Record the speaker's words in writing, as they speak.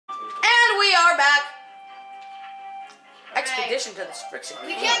back. Right. Expedition to the friction.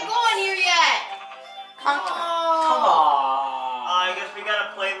 We can't go in here yet. Come Come on. I guess we gotta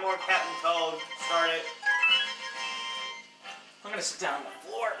play more Captain Toad. Start it. I'm gonna sit down on the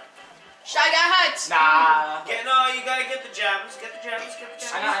floor. Shy Guy Heights. Nah. No, you gotta get the gems. Get the gems. Get the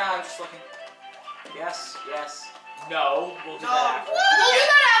gems. I know, I'm just looking. Yes, yes. No, we'll do No. that after. We'll do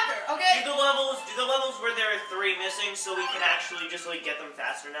that after, okay? Do the levels where there are 3 missing, so we can actually just like get them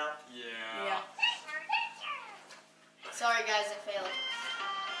faster now. Yeah. Sorry guys, I failed.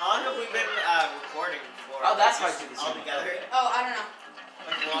 How long have we been recording for? Oh, that's how I do this. All together. Oh, I don't know.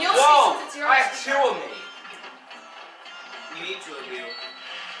 Like long You'll Whoa! see since it's yours. I have 2 of me. You need 2 of you.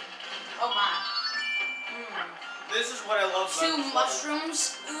 Oh my. This is what I love about 2 this level.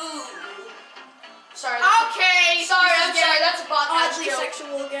 mushrooms. Ooh. Sorry. Okay. Sorry, I'm sorry. That's a podcast Oddly joke.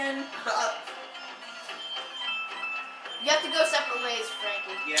 sexual again. You have to go separate ways,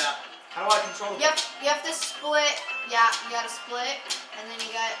 Frankie. Yeah. How do I control this? You have to split. Yeah, you gotta split, and then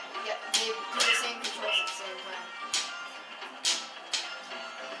they do the same controls at the same time.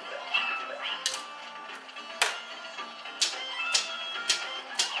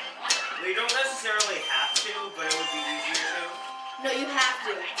 We don't necessarily have to, but it would be easier to. No, you have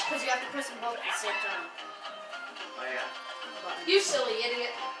to, because you have to press them both at the same time. Oh yeah. You silly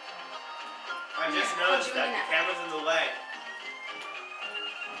idiot. I just Yeah, noticed punch you that in the the camera's in the way.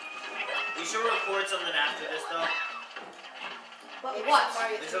 We should record something after this though. What?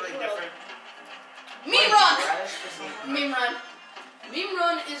 There's something different. Meme Run! Radish or something? Meme Run. Meme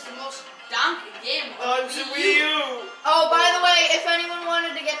Run is the most donkey game On of to Wii Wii U. U! Oh, by the way, if anyone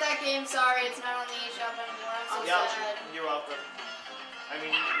wanted to get that game, sorry, it's not on the eShop anymore. I'm so Yeah, sad. you're welcome. I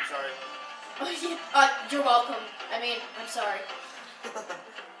mean, I'm sorry. Oh, yeah. You're welcome. I mean, I'm sorry.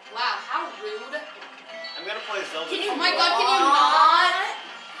 Wow, how rude. I'm gonna play Zelda. Can you, oh 2. my god, can you not?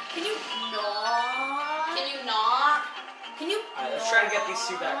 Can you not? Can you not? Can you Alright, let's try to get these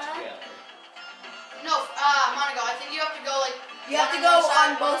 2 back together. No, Monaco, I think you have to go like... You have to go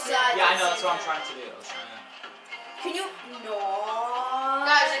on both sides. Yeah, I know, that's what I'm trying to do. Can you not?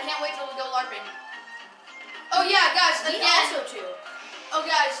 Guys, I can't wait till we go LARPing. Oh yeah, guys, Me again. also too. Oh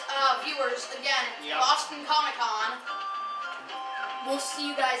guys, viewers, again, Yeah. Boston Comic Con. We'll see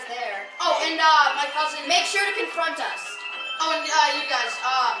you guys there. Oh, and my cousin. Make sure to confront us. Oh, and you guys,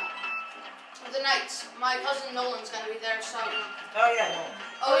 the Knights. My cousin Nolan's gonna be there, so. Oh yeah, no.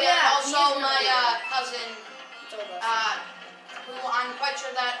 Oh yeah. yeah, Also, he's gonna my be there. cousin, Told us. who I'm quite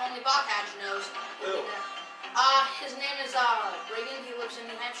sure that only Bachaj knows. Who? His name is Reagan. He lives in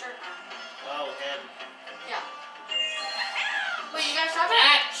New Hampshire. Oh, him. Yeah. Wait, you guys have it?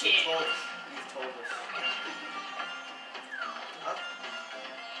 That You've told us. You've told us. Huh?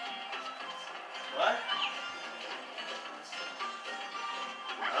 What?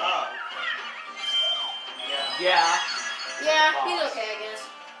 Oh. Yeah. Yeah. Yeah, he's okay, I guess.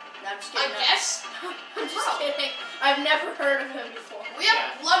 No, I'm just I kidding. guess. I'm just kidding. I've never heard of him before. We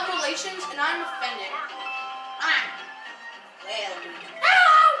have blood relations, and I'm offended.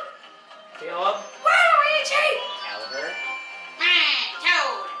 Well, Caleb. Waluigi! Caliber.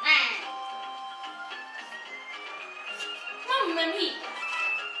 Toad! Mamma mia!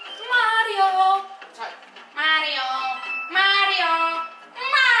 Mario! Sorry. Mario! Mario!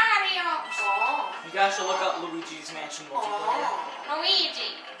 oh. You guys should look up Luigi's Mansion multiplayer. Oh. Luigi!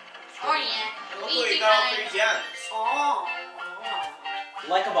 Oh yeah, Look, Luigi you got all time. 3 gems. Oh.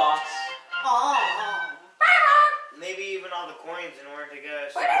 Like a boss. Oh. Maybe even all the coins in order to get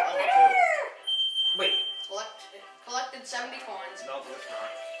a secret level too. Wait. Collected 70 coins. No, it's not.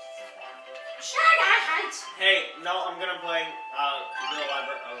 Shy Guy Heights! Hey, no, I'm gonna play the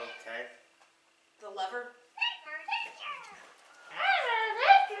library. Oh, okay. The lever.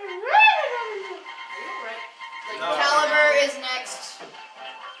 No. Caliber is next.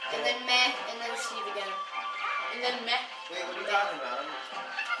 And then Meh, and then Steve again. And then meh. Wait, what are you talking about?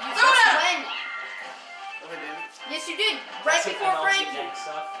 You Throw just it! went. No, I didn't. Yes, you did. Right Some before MLG Frankie. gang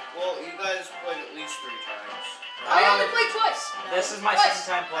stuff. Well, you guys played at least 3 times. I only played twice. This is my Twice.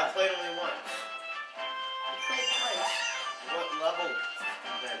 second time I playing. played only once. You played twice. What level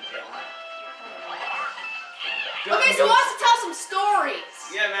then, Caitlin? Okay, so who wants to tell some stories?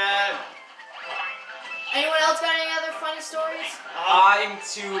 Yeah, man. Anyone else got any other funny stories? I'm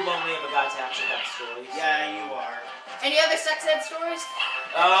too lonely of a guy to actually have stories. Yeah, you are. Any other sex ed stories?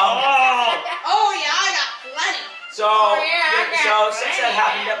 Oh! Oh yeah, I got plenty. So, yeah, I got sex ed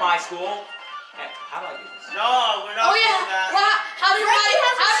happened at my school. Hey, how do I do this? No, we're not Oh yeah. doing that. Well, how did Frankie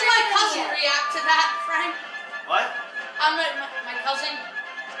hasn't my shared cousin yet. react to that, Frank? What? How did my cousin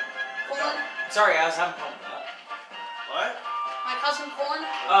Corn? Sorry, I was having fun with that. What? My cousin Corn?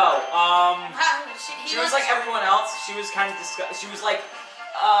 Oh, How She was like everyone else. She was kind of she was like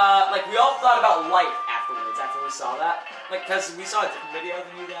we all thought about life afterwards. After we saw that, like, cause we saw a different video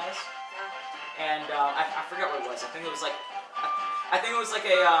than you guys, and I forgot what it was. I think it was like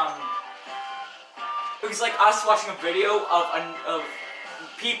it was like us watching a video of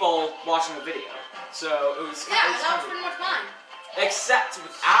people watching a video. So it was. Yeah, it was that was pretty much mine. Except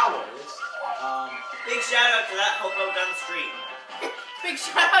with ours. Big shout out to that hobo down the street. Big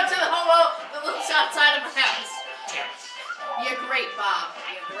shout out to the hobo that lives outside of my house. Damn it. You're great, Bob.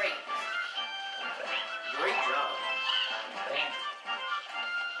 You're great. Great job. Damn.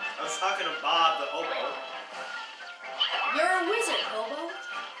 I was talking to Bob the hobo. You're a wizard, hobo.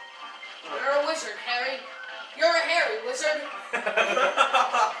 You're a wizard, Harry. You're a hairy wizard.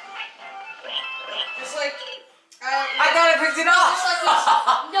 Just like... I got it picked it up!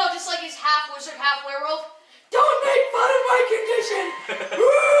 Just like he's half wizard, half werewolf. Don't make fun of my condition!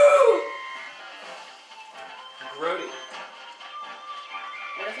 Woo! Grody.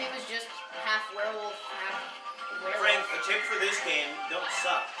 What if he was just half werewolf, half werewolf? Frank, a tip for this game, don't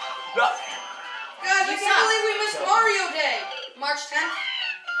suck. No. Guys, I You can't suck. believe we missed Mario Day! March 10th.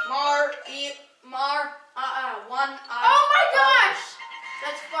 Oh my gosh!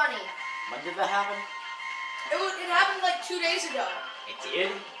 That's funny. When did that happen? It happened like 2 days ago. It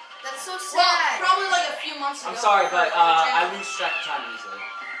did? That's so sad. Well, probably like a few months ago. I'm sorry, but I Like, lose track of time easily.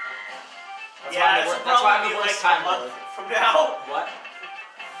 That's Yeah, that's why I'm the worst time like a month lord. from now. What?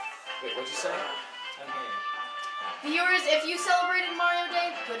 Wait, what'd you say? I didn't hear you. Viewers, if you celebrated Mario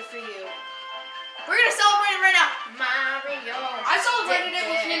Day, good for you. We're gonna celebrate it right now. Mario. I celebrated it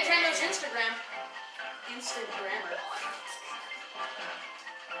with Day. Nintendo's Instagrammer. Instagrammer?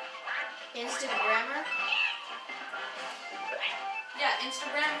 Yeah,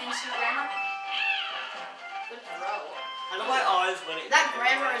 Instagrammer. Good throw. How do I always win it? That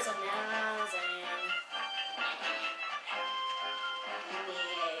grammar is amazing.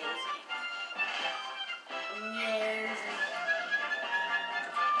 Amazing.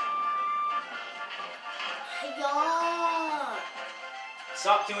 Hiya!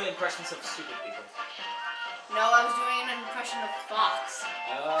 Stop doing impressions of stupid people. No, I was doing an impression of Fox.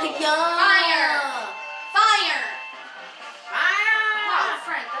 Oh. Hiya! Fire! Fire! Fire! Wow,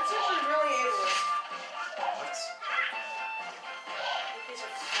 Frank, that's actually really ableist. What? You piece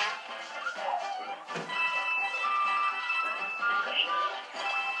of crap.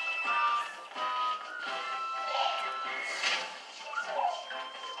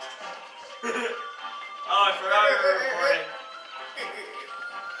 Oh, I forgot we were recording.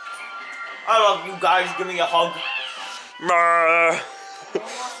 I love you guys. Give me a hug. No one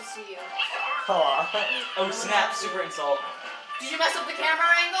wants to see you. Oh snap! Super insult. Did you mess up the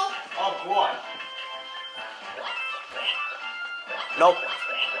camera angle? Oh boy. Nope.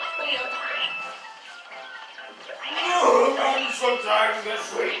 I'm so tired of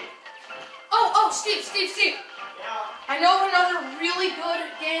this week. Oh, Steve. Yeah. I know of another really good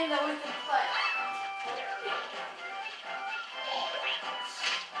game that we can play.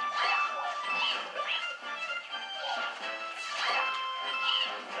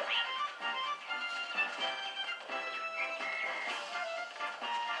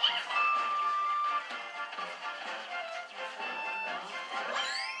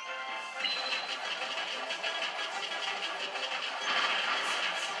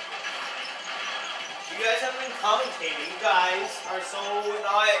 You guys haven't been commentating. You guys are so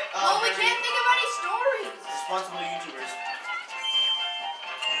not. Well, we very can't think of any stories. responsible YouTubers.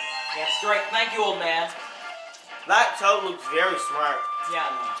 Yeah, straight. Thank you, old man. That Toad looks very smart. Yeah,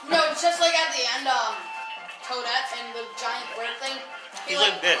 I know. No, it's just like at the end, Toadette and the giant bird thing. He's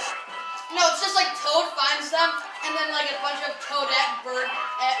like this. No, it's just like Toad finds them, and then like a bunch of Toadette bird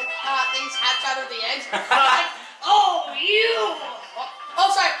things hatch out of the eggs. Like, oh, you! Oh,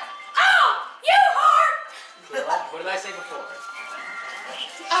 sorry. Oh, you heart! What did I say before?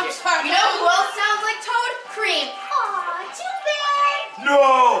 I'm Shit. sorry. You know who else sounds like Toad? Cream. Aw, too bad.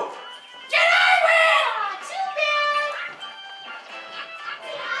 No! Did I win? Aw, too bad.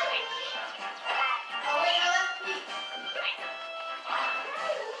 Oh, wait, no, that's Peach.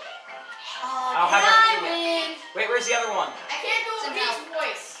 Oh, I'll have did I her- win? Wait, where's the other one? I can't do a Sit Peach down.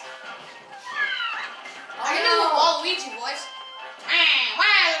 voice. I can do a Waluigi voice.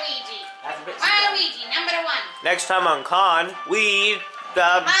 Waluigi. That's a bit. Waluigi, number one. Next time on Con, we.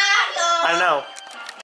 Mario. I know.